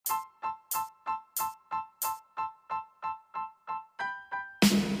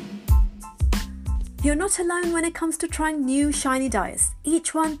You're not alone when it comes to trying new shiny diets,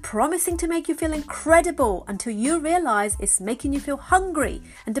 each one promising to make you feel incredible until you realize it's making you feel hungry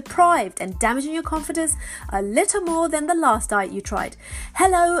and deprived and damaging your confidence a little more than the last diet you tried.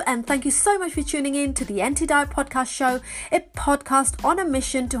 Hello, and thank you so much for tuning in to the Anti-Diet Podcast Show, a podcast on a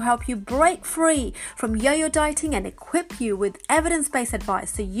mission to help you break free from yo-yo dieting and equip you with evidence-based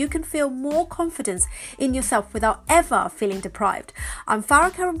advice so you can feel more confidence in yourself without ever feeling deprived. I'm Farah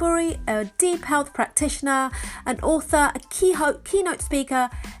Kariamburi, a deep health practitioner, an author, a keynote speaker,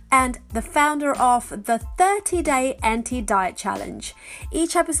 and the founder of the 30-Day Anti-Diet Challenge.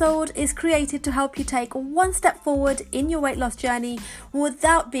 Each episode is created to help you take one step forward in your weight loss journey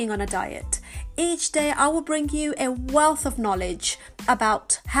without being on a diet. Each day I will bring you a wealth of knowledge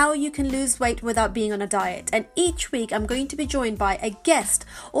about how you can lose weight without being on a diet. And each week I'm going to be joined by a guest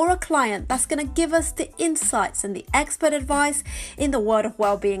or a client that's going to give us the insights and the expert advice in the world of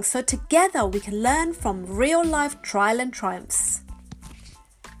well-being. So together we can learn from real life trial and triumphs.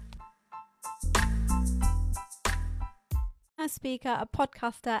 A speaker, a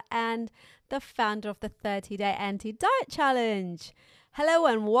podcaster, and the founder of the 30-Day Anti-Diet Challenge. Hello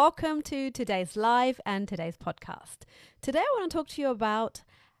and welcome to today's live and today's podcast. Today I want to talk to you about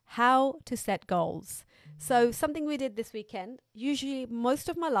how to set goals. So something we did this weekend, usually most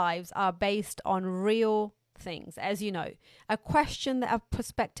of my lives are based on real things, as you know, a question that a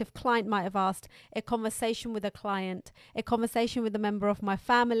prospective client might have asked, a conversation with a client, a conversation with a member of my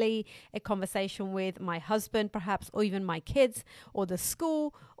family, a conversation with my husband perhaps, or even my kids, or the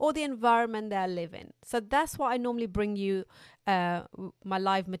school, or the environment that I live in. So that's what I normally bring you. My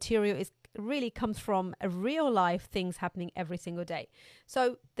live material really comes from a real life things happening every single day.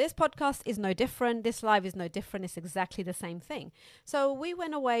 So this podcast is no different. This live is no different. It's exactly the same thing. So we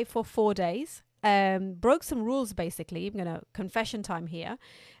went away for 4 days. Broke some rules basically. I'm gonna confession time here.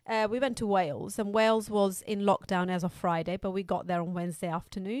 We went to Wales, and Wales was in lockdown as of Friday, but we got there on Wednesday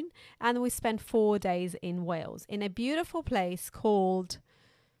afternoon, and we spent 4 days in Wales in a beautiful place called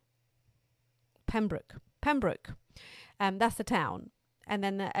Pembroke. That's the town. And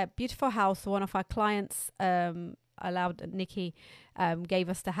then a beautiful house. One of our clients Nikki gave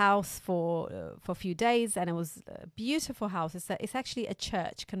us the house for a few days, and it was a beautiful house. It's actually a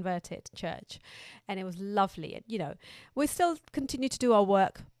church, converted church, and it was lovely. And, you know, we still continue to do our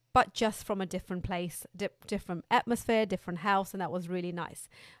work, but just from a different place, different atmosphere, different house, and that was really nice.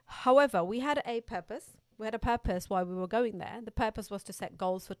 However, we had a purpose. We had a purpose why we were going there. The purpose was to set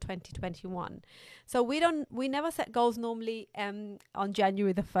goals for 2021. So we never set goals normally on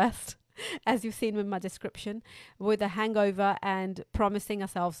January the 1st. As you've seen with my description, with a hangover and promising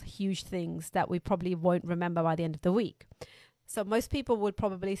ourselves huge things that we probably won't remember by the end of the week. So most people would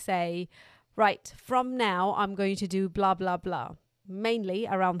probably say, right, from now I'm going to do blah, blah, blah, mainly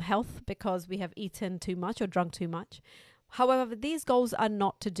around health because we have eaten too much or drunk too much. However, these goals are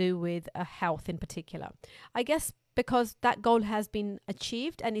not to do with health in particular. I guess because that goal has been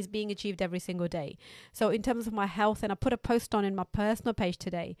achieved and is being achieved every single day. So in terms of my health, and I put a post on in my personal page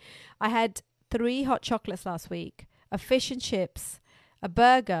today, I had 3 hot chocolates last week, a fish and chips, a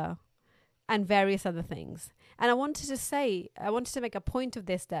burger, and various other things. And I wanted to make a point of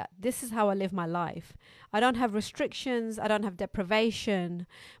this, that this is how I live my life. I don't have restrictions. I don't have deprivation.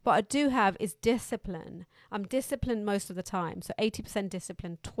 What I do have is discipline. I'm disciplined most of the time. So 80%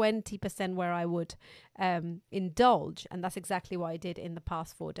 discipline, 20% where I would indulge. And that's exactly what I did in the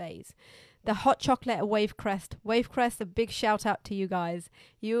past 4 days. The hot chocolate at Wavecrest, a big shout out to you guys.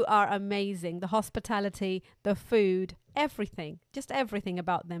 You are amazing. The hospitality, the food, everything, just everything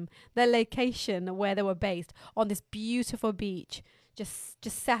about them. Their location, where they were based on this beautiful beach, just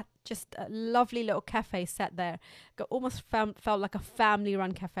a lovely little cafe sat there. Almost felt like a family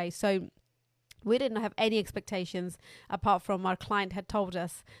run cafe. So we didn't have any expectations apart from our client had told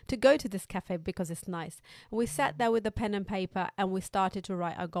us to go to this cafe because it's nice. We sat there with a pen and paper and we started to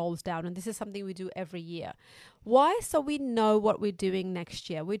write our goals down. And this is something we do every year. Why? So we know what we're doing next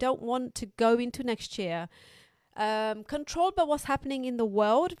year. We don't want to go into next year controlled by what's happening in the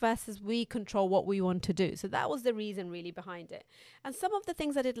world versus we control what we want to do. So that was the reason really behind it. And some of the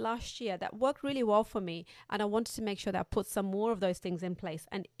things I did last year that worked really well for me, and I wanted to make sure that I put some more of those things in place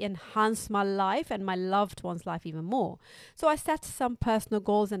and enhance my life and my loved one's life even more. So I set some personal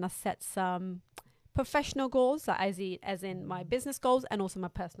goals and I set some professional goals, as in my business goals and also my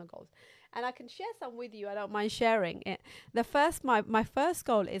personal goals. And I can share some with you. I don't mind sharing it. My first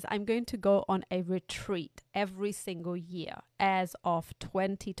goal is I'm going to go on a retreat every single year as of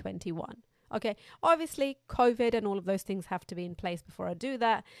 2021. Okay, obviously COVID and all of those things have to be in place before I do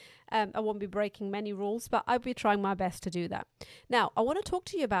that. I won't be breaking many rules, but I'll be trying my best to do that. Now, I want to talk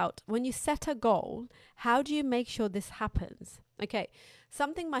to you about when you set a goal, how do you make sure this happens? Okay,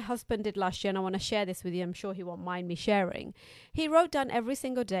 something my husband did last year, and I want to share this with you. I'm sure he won't mind me sharing. He wrote down every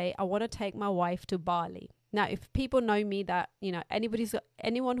single day, I want to take my wife to Bali. Now, if people know me, that, you know,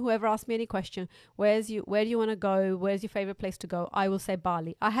 anyone who ever asks me any question, where do you want to go? Where's your favorite place to go? I will say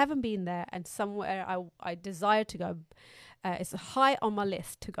Bali. I haven't been there, and somewhere I desire to go. It's high on my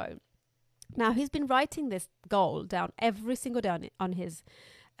list to go. Now, he's been writing this goal down every single day on his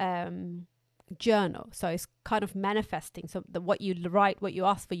journal. So it's kind of manifesting. So what you write, what you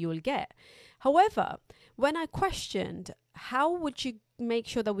ask for, you will get. However, when I questioned, how would you make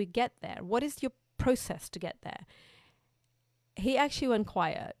sure that we get there? What is your process to get there? He actually went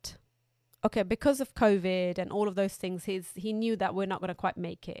quiet. Okay, because of COVID and all of those things, he knew that we're not going to quite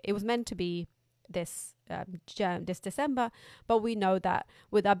make it. It was meant to be this December, but we know that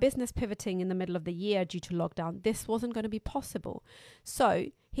with our business pivoting in the middle of the year due to lockdown, this wasn't going to be possible. So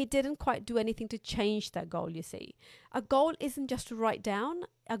he didn't quite do anything to change that goal, you see. A goal isn't just to write down.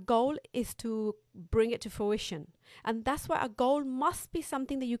 A goal is to bring it to fruition. And that's why a goal must be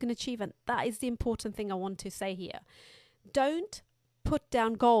something that you can achieve. And that is the important thing I want to say here. Don't put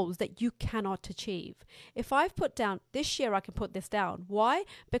down goals that you cannot achieve. If I've put down this year, I can put this down. Why?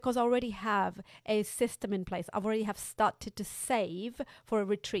 Because I already have a system in place. I've already have started to save for a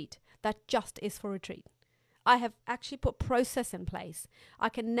retreat that just is for retreat. I have actually put process in place. I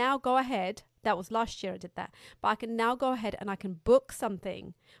can now go ahead. That was last year I did that. But I can now go ahead and I can book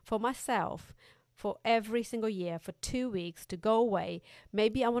something for myself for every single year for 2 weeks to go away.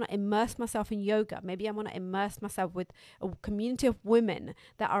 Maybe I want to immerse myself in yoga. Maybe I want to immerse myself with a community of women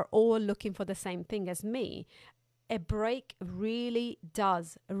that are all looking for the same thing as me. A break really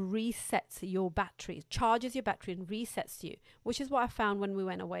does resets your battery, charges your battery and resets you, which is what I found when we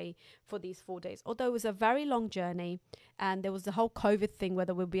went away for these 4 days. Although it was a very long journey and there was the whole COVID thing where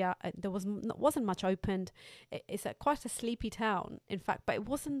there wasn't much opened. It's quite a sleepy town, in fact, but it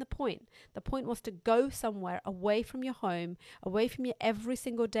wasn't the point. The point was to go somewhere away from your home, away from your every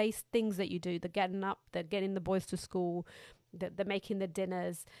single day things that you do, the getting up, the getting the boys to school, the making the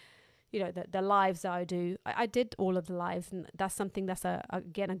dinners, you know, the lives that I do. I did all of the lives, and that's something that's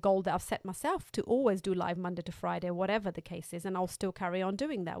again a goal that I've set myself to always do live Monday to Friday, whatever the case is, and I'll still carry on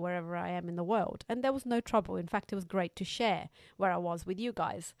doing that wherever I am in the world. And there was no trouble. In fact, it was great to share where I was with you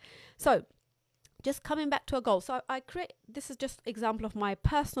guys. So just coming back to a goal. So this is just example of my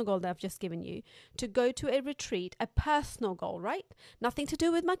personal goal that I've just given you, to go to a retreat, a personal goal, right? Nothing to do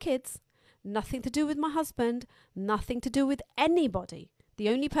with my kids, nothing to do with my husband, nothing to do with anybody. The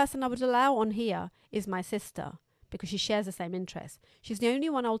only person I would allow on here is my sister, because she shares the same interests. She's the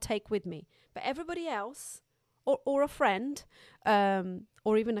only one I'll take with me. But everybody else, or a friend,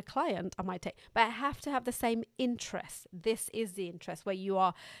 or even a client, I might take. But I have to have the same interest. This is the interest where you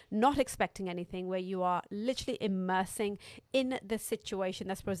are not expecting anything, where you are literally immersing in the situation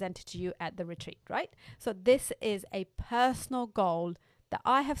that's presented to you at the retreat, right? So this is a personal goal that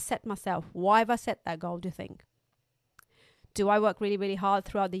I have set myself. Why have I set that goal, do you think? Do I work really, really hard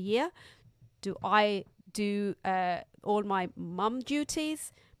throughout the year? Do I do all my mum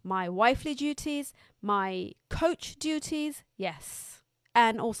duties, my wifely duties, my coach duties? Yes.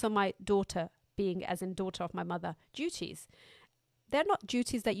 And also my daughter, being as in daughter of my mother, duties. They're not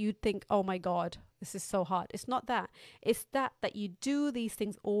duties that you'd think, oh my God, this is so hard. It's not that. It's that you do these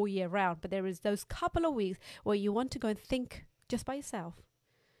things all year round. But there is those couple of weeks where you want to go and think just by yourself.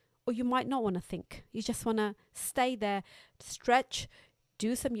 Or you might not want to think. You just want to stay there, stretch,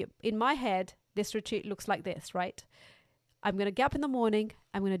 do some. In my head, this retreat looks like this, right? I'm going to get up in the morning.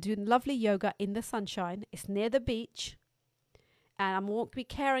 I'm going to do lovely yoga in the sunshine. It's near the beach. And I won't be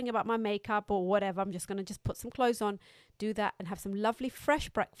caring about my makeup or whatever. I'm just going to put some clothes on, do that, and have some lovely fresh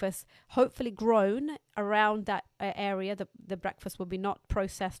breakfast, hopefully grown around that area. The breakfast will be not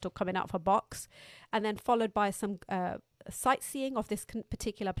processed or coming out of a box. And then followed by some sightseeing of this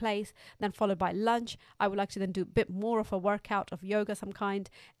particular place, then followed by lunch. I would like to then do a bit more of a workout of yoga some kind,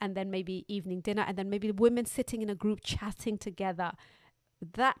 and then maybe evening dinner, and then maybe women sitting in a group chatting together.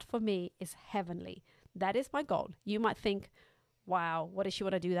 That for me is heavenly. That is my goal. You might think, wow, what does she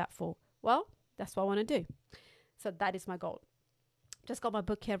want to do that for? Well, that's what I want to do. So that is my goal. Just got my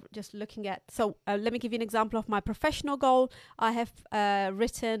book here, just looking at. So let me give you an example of my professional goal. I have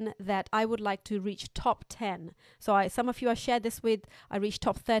written that I would like to reach top 10. So some of you I shared this with. I reached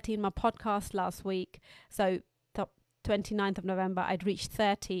top 30 in my podcast last week. So top 29th of November, I'd reached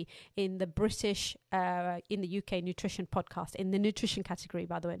 30 in the British, in the UK nutrition podcast, in the nutrition category,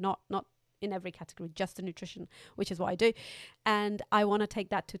 by the way, not in every category, just the nutrition, which is what I do. And I want to take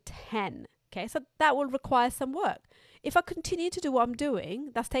that to 10. Okay, so that will require some work. If I continue to do what I'm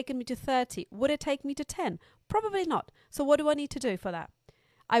doing, that's taken me to 30. Would it take me to 10? Probably not. So what do I need to do for that?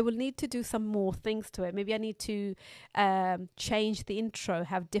 I will need to do some more things to it. Maybe I need to change the intro,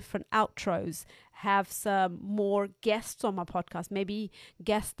 have different outros, have some more guests on my podcast. Maybe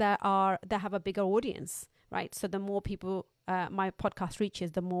guests that have a bigger audience, right? So the more people my podcast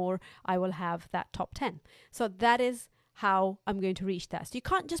reaches, the more I will have that top 10. So that is how I'm going to reach that. So you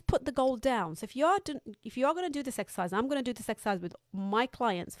can't just put the goal down. So if you are going to do this exercise, I'm going to do this exercise with my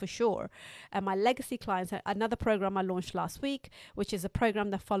clients for sure, and my legacy clients. Another program I launched last week, which is a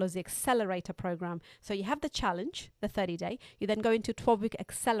program that follows the accelerator program. So you have the challenge, the 30-day. You then go into 12-week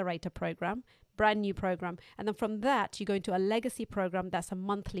accelerator program, brand new program, and then from that you go into a legacy program that's a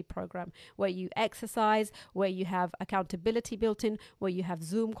monthly program where you exercise, where you have accountability built in, where you have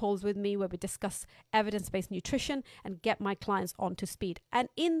Zoom calls with me, where we discuss evidence-based nutrition and get my clients onto speed. And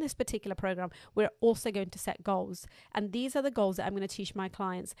in this particular program, we're also going to set goals, and these are the goals that I'm going to teach my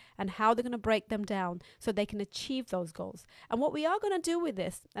clients and how they're going to break them down so they can achieve those goals. And what we are going to do with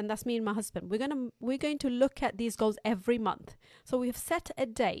this, and that's me and my husband, we're going to look at these goals every month. So we have set a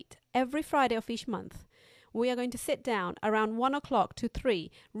date every Friday of each month. We are going to sit down around 1 o'clock to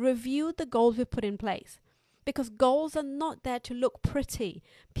 3, review the goals we've put in place. Because goals are not there to look pretty.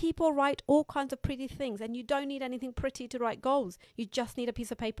 People write all kinds of pretty things, and you don't need anything pretty to write goals. You just need a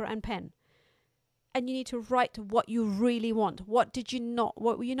piece of paper and pen. And you need to write what you really want. What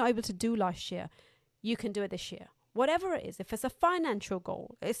were you not able to do last year? You can do it this year. Whatever it is, if it's a financial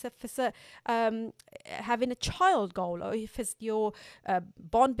goal, if it's a having a child goal, or if it's your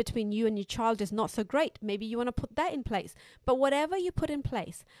bond between you and your child is not so great, maybe you want to put that in place. But whatever you put in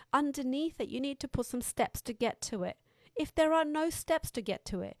place, underneath it, you need to put some steps to get to it. If there are no steps to get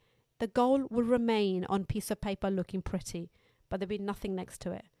to it, the goal will remain on piece of paper looking pretty, but there'll be nothing next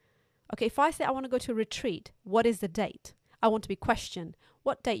to it. Okay, if I say I want to go to a retreat, what is the date? I want to be questioned.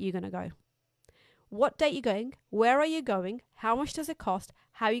 What date are you going to go? What date are you going? Where are you going? How much does it cost?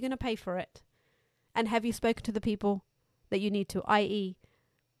 How are you going to pay for it? And have you spoken to the people that you need to, i.e.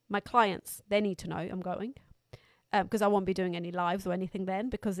 my clients? They need to know I'm going, because I won't be doing any lives or anything then,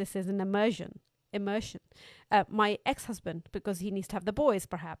 because this is an immersion. My ex-husband, because he needs to have the boys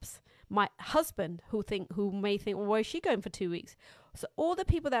perhaps. My husband, who may think, well, where is she going for 2 weeks? So all the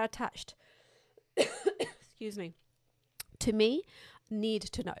people that are attached, excuse me, to me need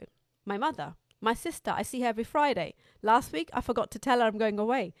to know. My mother. My sister, I see her every Friday. Last week, I forgot to tell her I'm going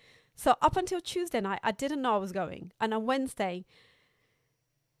away. So up until Tuesday night, I didn't know I was going. And on Wednesday,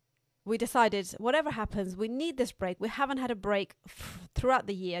 we decided, whatever happens, we need this break. We haven't had a break throughout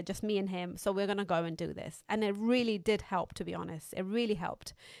the year, just me and him. So we're going to go and do this. And it really did help, to be honest. It really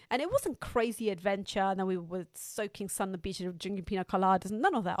helped. And it wasn't crazy adventure. And then we were soaking sun on the beach and drinking pina coladas.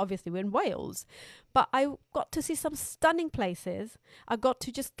 None of that. Obviously, we're in Wales. But I got to see some stunning places. I got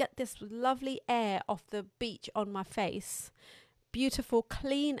to just get this lovely air off the beach on my face. Beautiful,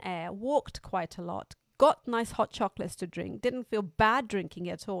 clean air. Walked quite a lot. Got nice hot chocolates to drink. Didn't feel bad drinking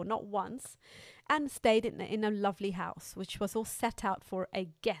it at all, not once. And stayed in a lovely house, which was all set out for a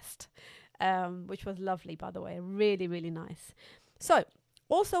guest, which was lovely, by the way. Really, really nice. So,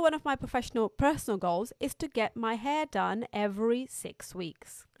 also one of my personal goals is to get my hair done every 6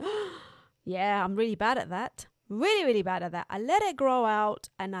 weeks. Yeah, I'm really bad at that. Really, really bad at that. I let it grow out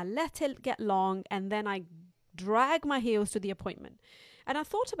and I let it get long, and then I drag my heels to the appointment. And I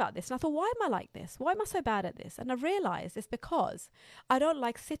thought about this and I thought, why am I like this? Why am I so bad at this? And I realized it's because I don't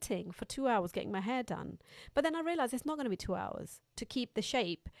like sitting for 2 hours getting my hair done. But then I realized it's not going to be 2 hours to keep the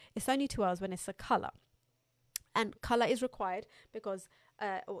shape. It's only 2 hours when it's a color. And color is required because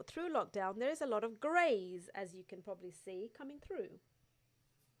through lockdown, there is a lot of grays, as you can probably see, coming through.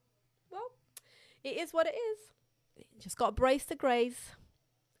 Well, it is what it is. Just got to brace the grays.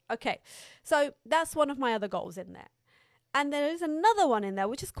 Okay, so that's one of my other goals in there. And there is another one in there,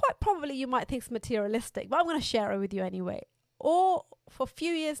 which is quite probably you might think is materialistic, but I'm going to share it with you anyway. Or for a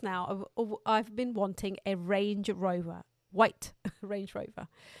few years now, I've been wanting a Range Rover, white Range Rover.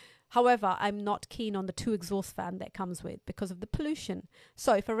 However, I'm not keen on the 2 exhaust fan that comes with because of the pollution.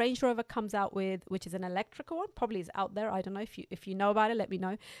 So if a Range Rover comes out with, which is an electrical one, probably is out there, I don't know, if you know about it, let me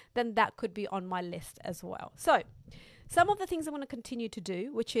know, then that could be on my list as well. So some of the things I want to continue to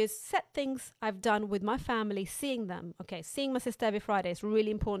do, which is set things I've done with my family, seeing them. Okay, seeing my sister every Friday is really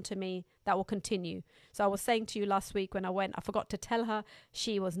important to me. that will continue. So I was saying to you last week when I went, I forgot to tell her.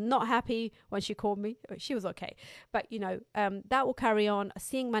 She was not happy when she called me. She was okay. But, that will carry on.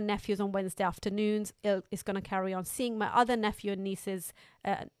 Seeing my nephews on Wednesday afternoons is going to carry on. Seeing my other nephew and niece,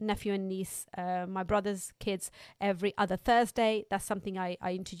 my brother's kids every other Thursday. That's something I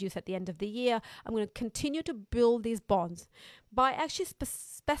introduce at the end of the year. I'm going to continue to build these bonds by actually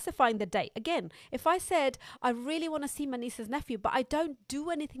specifying the date. Again, if I said, I really want to see my niece's nephew, but I don't do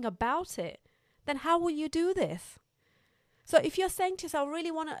anything about it, then how will you do this? So if you're saying to yourself,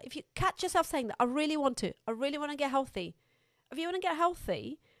 if you catch yourself saying that, I really want to get healthy. If you want to get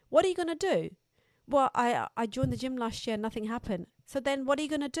healthy, what are you going to do? Well, I joined the gym last year, nothing happened. So then what are you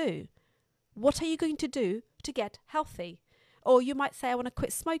going to do? What are you going to do to get healthy? Or you might say, I want to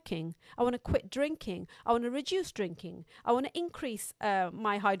quit smoking. I want to quit drinking. I want to reduce drinking. I want to increase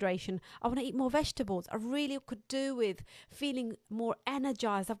my hydration. I want to eat more vegetables. I really could do with feeling more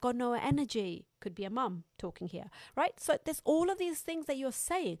energized. I've got no energy. Could be a mum talking here, right? So there's all of these things that you're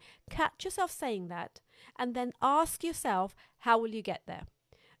saying. Catch yourself saying that and then ask yourself, how will you get there?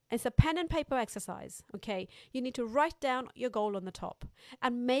 It's a pen and paper exercise, okay? You need to write down your goal on the top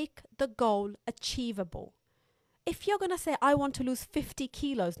and make the goal achievable. If you're going to say, I want to lose 50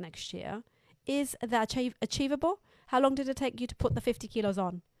 kilos next year, is that achievable? How long did it take you to put the 50 kilos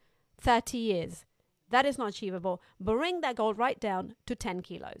on? 30 years. That is not achievable. Bring that goal right down to 10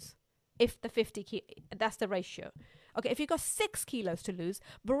 kilos. If the that's the ratio. Okay, if you've got 6 kilos to lose,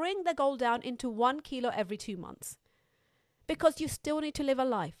 bring the goal down into 1 kilo every 2 months. Because you still need to live a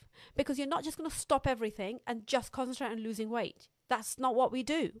life. Because you're not just going to stop everything and just concentrate on losing weight. That's not what we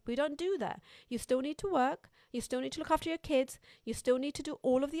do. We don't do that. You still need to work. You still need to look after your kids. You still need to do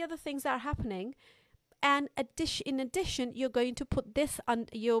all of the other things that are happening. And in addition, you're going to put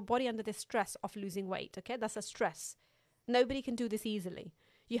your body under the stress of losing weight. Okay, that's a stress. Nobody can do this easily.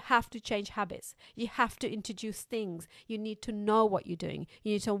 You have to change habits. You have to introduce things. You need to know what you're doing.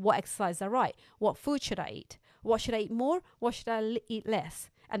 You need to know what exercises are right. What food should I eat? What should I eat more? What should I eat less?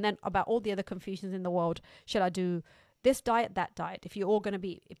 And then about all the other confusions in the world. Should I do this diet, that diet? If you're all going to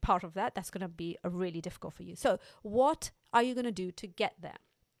be part of that, that's going to be really difficult for you. So what are you going to do to get there?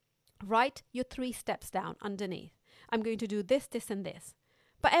 Write your 3 steps down underneath. I'm going to do this, this, and this.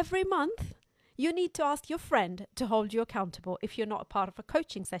 But every month, you need to ask your friend to hold you accountable if you're not a part of a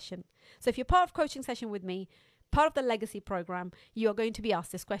coaching session. So if you're part of a coaching session with me, part of the legacy program, you are going to be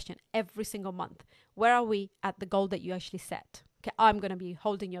asked this question every single month. Where are we at the goal that you actually set? Okay, I'm going to be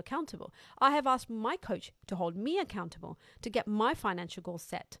holding you accountable. I have asked my coach to hold me accountable to get my financial goals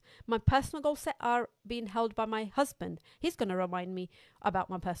set. My personal goals set are being held by my husband. He's going to remind me about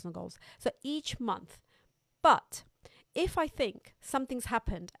my personal goals. So each month. But if I think something's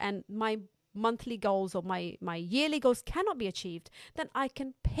happened and my monthly goals or my yearly goals cannot be achieved, then I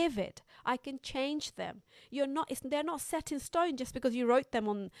can pivot. I can change them. They're not set in stone just because you wrote them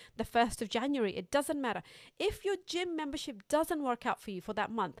on the 1st of January. It doesn't matter. If your gym membership doesn't work out for you for that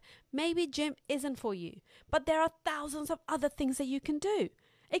month, maybe gym isn't for you. But there are thousands of other things that you can do.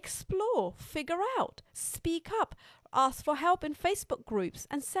 Explore, figure out, speak up, ask for help in Facebook groups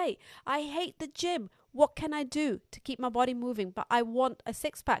and say, I hate the gym. What can I do to keep my body moving? But I want a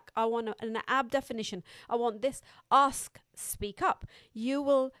 6-pack. I want an ab definition. I want this. Ask, speak up. You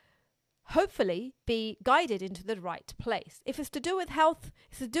will hopefully be guided into the right place. If it's to do with health,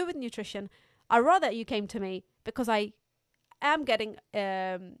 it's to do with nutrition, I'd rather you came to me because I am getting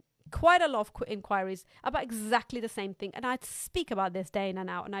quite a lot of inquiries about exactly the same thing. And I speak about this day in and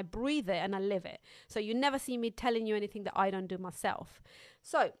out, and I breathe it and I live it. So you never see me telling you anything that I don't do myself.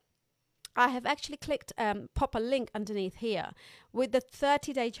 So I have actually clicked pop a link underneath here with the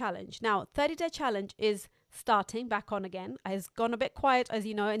 30-day challenge. Now, 30-day challenge is starting back on again. It's gone a bit quiet. As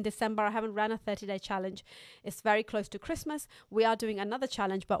you know, in December, I haven't ran a 30-day challenge. It's very close to Christmas. We are doing another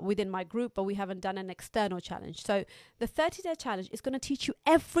challenge, but within my group, but we haven't done an external challenge. So the 30-day challenge is going to teach you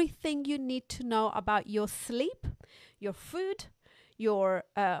everything you need to know about your sleep, your food, your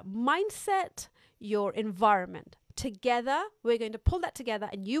mindset, your environment. Together, we're going to pull that together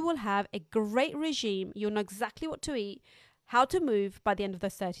and you will have a great regime. You'll know exactly what to eat, how to move by the end of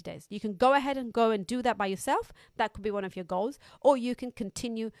those 30 days. You can go ahead and go and do that by yourself. That could be one of your goals. Or you can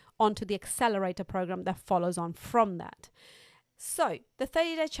continue on to the accelerator program that follows on from that. So the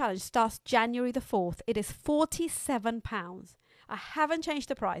 30-day challenge starts January the 4th. It is £47. I haven't changed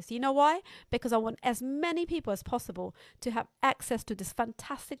the price. You know why? Because I want as many people as possible to have access to this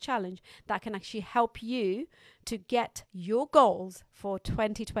fantastic challenge that can actually help you to get your goals for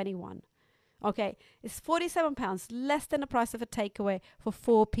 2021. Okay, it's £47, less than the price of a takeaway for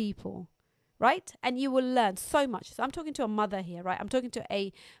 4 people, right? And you will learn so much. So I'm talking to a mother here, right? I'm talking to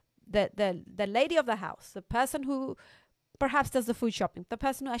a the lady of the house, the person who perhaps does the food shopping, the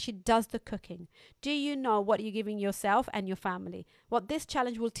person who actually does the cooking, do you know what you're giving yourself and your family? What this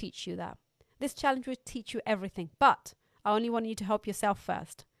challenge will teach you that. This challenge will teach you everything, but I only want you to help yourself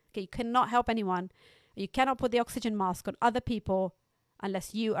first. Okay, you cannot help anyone. You cannot put the oxygen mask on other people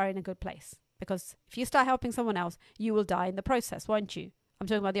unless you are in a good place. Because if you start helping someone else, you will die in the process, won't you? I'm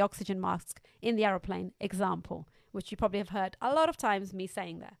talking about the oxygen mask in the aeroplane example, which you probably have heard a lot of times me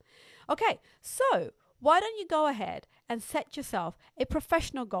saying that. Okay, so why don't you go ahead and set yourself a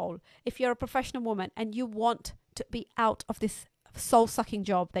professional goal if you're a professional woman and you want to be out of this soul-sucking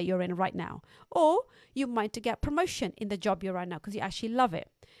job that you're in right now. Or you might to get promotion in the job you're right now because you actually love it.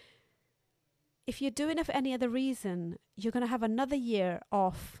 If you're doing it for any other reason, you're going to have another year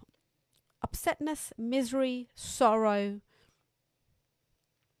of upsetness, misery, sorrow,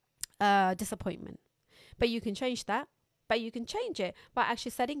 disappointment. But you can change that. But you can change it by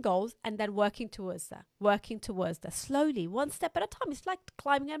actually setting goals and then working towards that. Slowly, one step at a time. It's like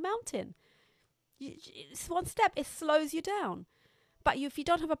climbing a mountain. It's one step. It slows you down. But if you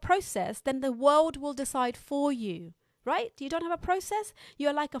don't have a process, then the world will decide for you, right? You don't have a process.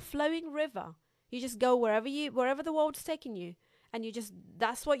 You're like a flowing river. You just go wherever the world is taking you, and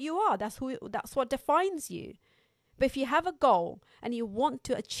that's what you are. That's what defines you. But if you have a goal and you want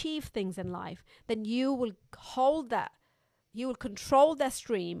to achieve things in life, then you will hold that. You will control that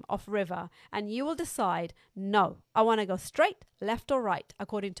stream of river, and you will decide, no, I want to go straight, left or right,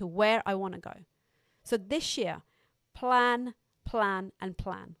 according to where I want to go. So this year, plan, and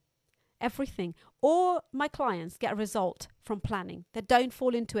plan. Everything. All my clients get a result from planning. They don't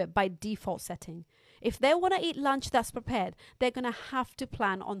fall into it by default setting. If they want to eat lunch that's prepared, they're going to have to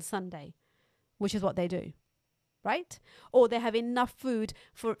plan on Sunday, which is what they do. Right? Or they have enough food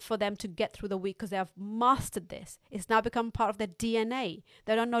for them to get through the week because they have mastered this. It's now become part of their DNA.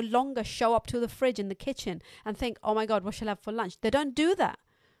 They don't no longer show up to the fridge in the kitchen and think, oh my God, what shall I have for lunch? They don't do that.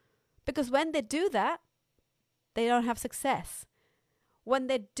 Because when they do that, they don't have success. When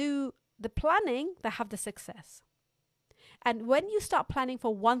they do the planning, they have the success. And when you start planning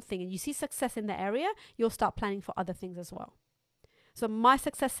for one thing and you see success in the area, you'll start planning for other things as well. So my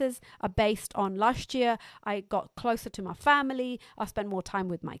successes are based on last year. I got closer to my family. I spent more time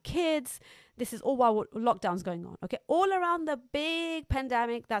with my kids. This is all while lockdown's going on. Okay, all around the big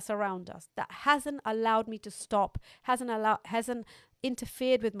pandemic that's around us that hasn't allowed me to stop, hasn't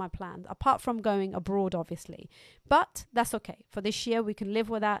interfered with my plans, apart from going abroad, obviously. But that's okay. For this year, we can live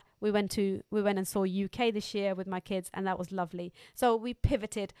with that. We went and saw UK this year with my kids, and that was lovely. So we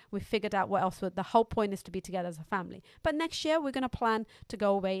pivoted. We figured out what else. The whole point is to be together as a family. But next year, we're going to plan to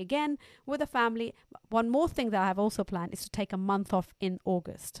go away again with a family. One more thing that I have also planned is to take a month off in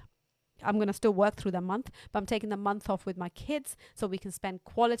August. I'm going to still work through the month, but I'm taking the month off with my kids so we can spend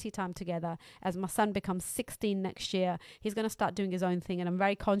quality time together. As my son becomes 16 next year, he's going to start doing his own thing, and I'm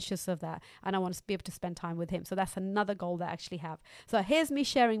very conscious of that, and I want to be able to spend time with him. So that's another goal that I actually have. So here's me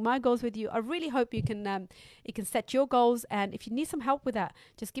sharing my goals with you. I really hope you can set your goals, and if you need some help with that,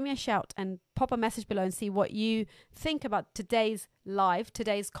 just give me a shout and pop a message below and see what you think about today's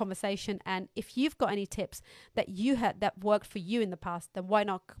conversation. And if you've got any tips that you had that worked for you in the past, then why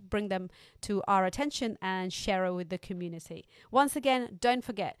not bring them to our attention and share it with the community. Once again, don't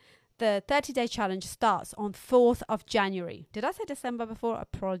forget, the 30-day challenge starts on 4th of January. Did I say December before? I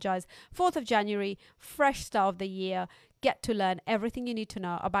apologize. 4th of January, fresh start of the year. Get to learn everything you need to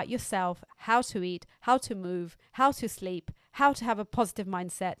know about yourself, how to eat, how to move, how to sleep, how to have a positive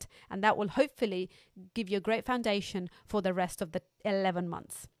mindset. And that will hopefully give you a great foundation for the rest of the 11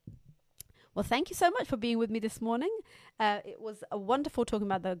 months. Well, thank you so much for being with me this morning. It was a wonderful talking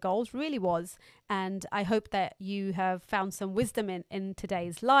about the goals, really was. And I hope that you have found some wisdom in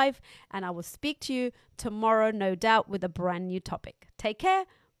today's live. And I will speak to you tomorrow, no doubt, with a brand new topic. Take care.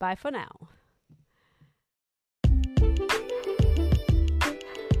 Bye for now.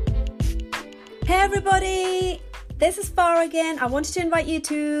 Hey everybody! This is Farah again. I wanted to invite you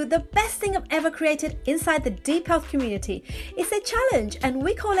to the best thing I've ever created inside the Deep Health community. It's a challenge, and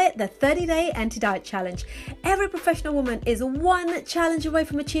we call it the 30-Day Anti-Diet Challenge. Every professional woman is one challenge away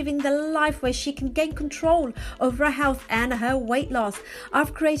from achieving the life where she can gain control over her health and her weight loss.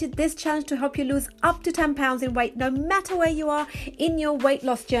 I've created this challenge to help you lose up to 10 pounds in weight, no matter where you are in your weight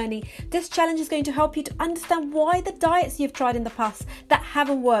loss journey. This challenge is going to help you to understand why the diets you've tried in the past that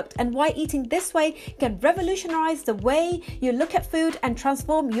haven't worked, and why eating this way can revolutionize the the way you look at food and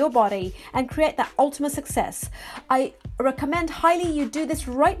transform your body and create that ultimate success. I recommend highly you do this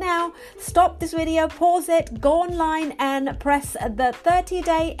right now. Stop this video, pause it, go online and press the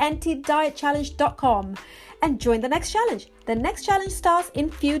 30-day anti-diet challenge.com and join the next challenge. The next challenge starts in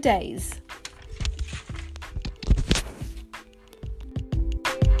few days.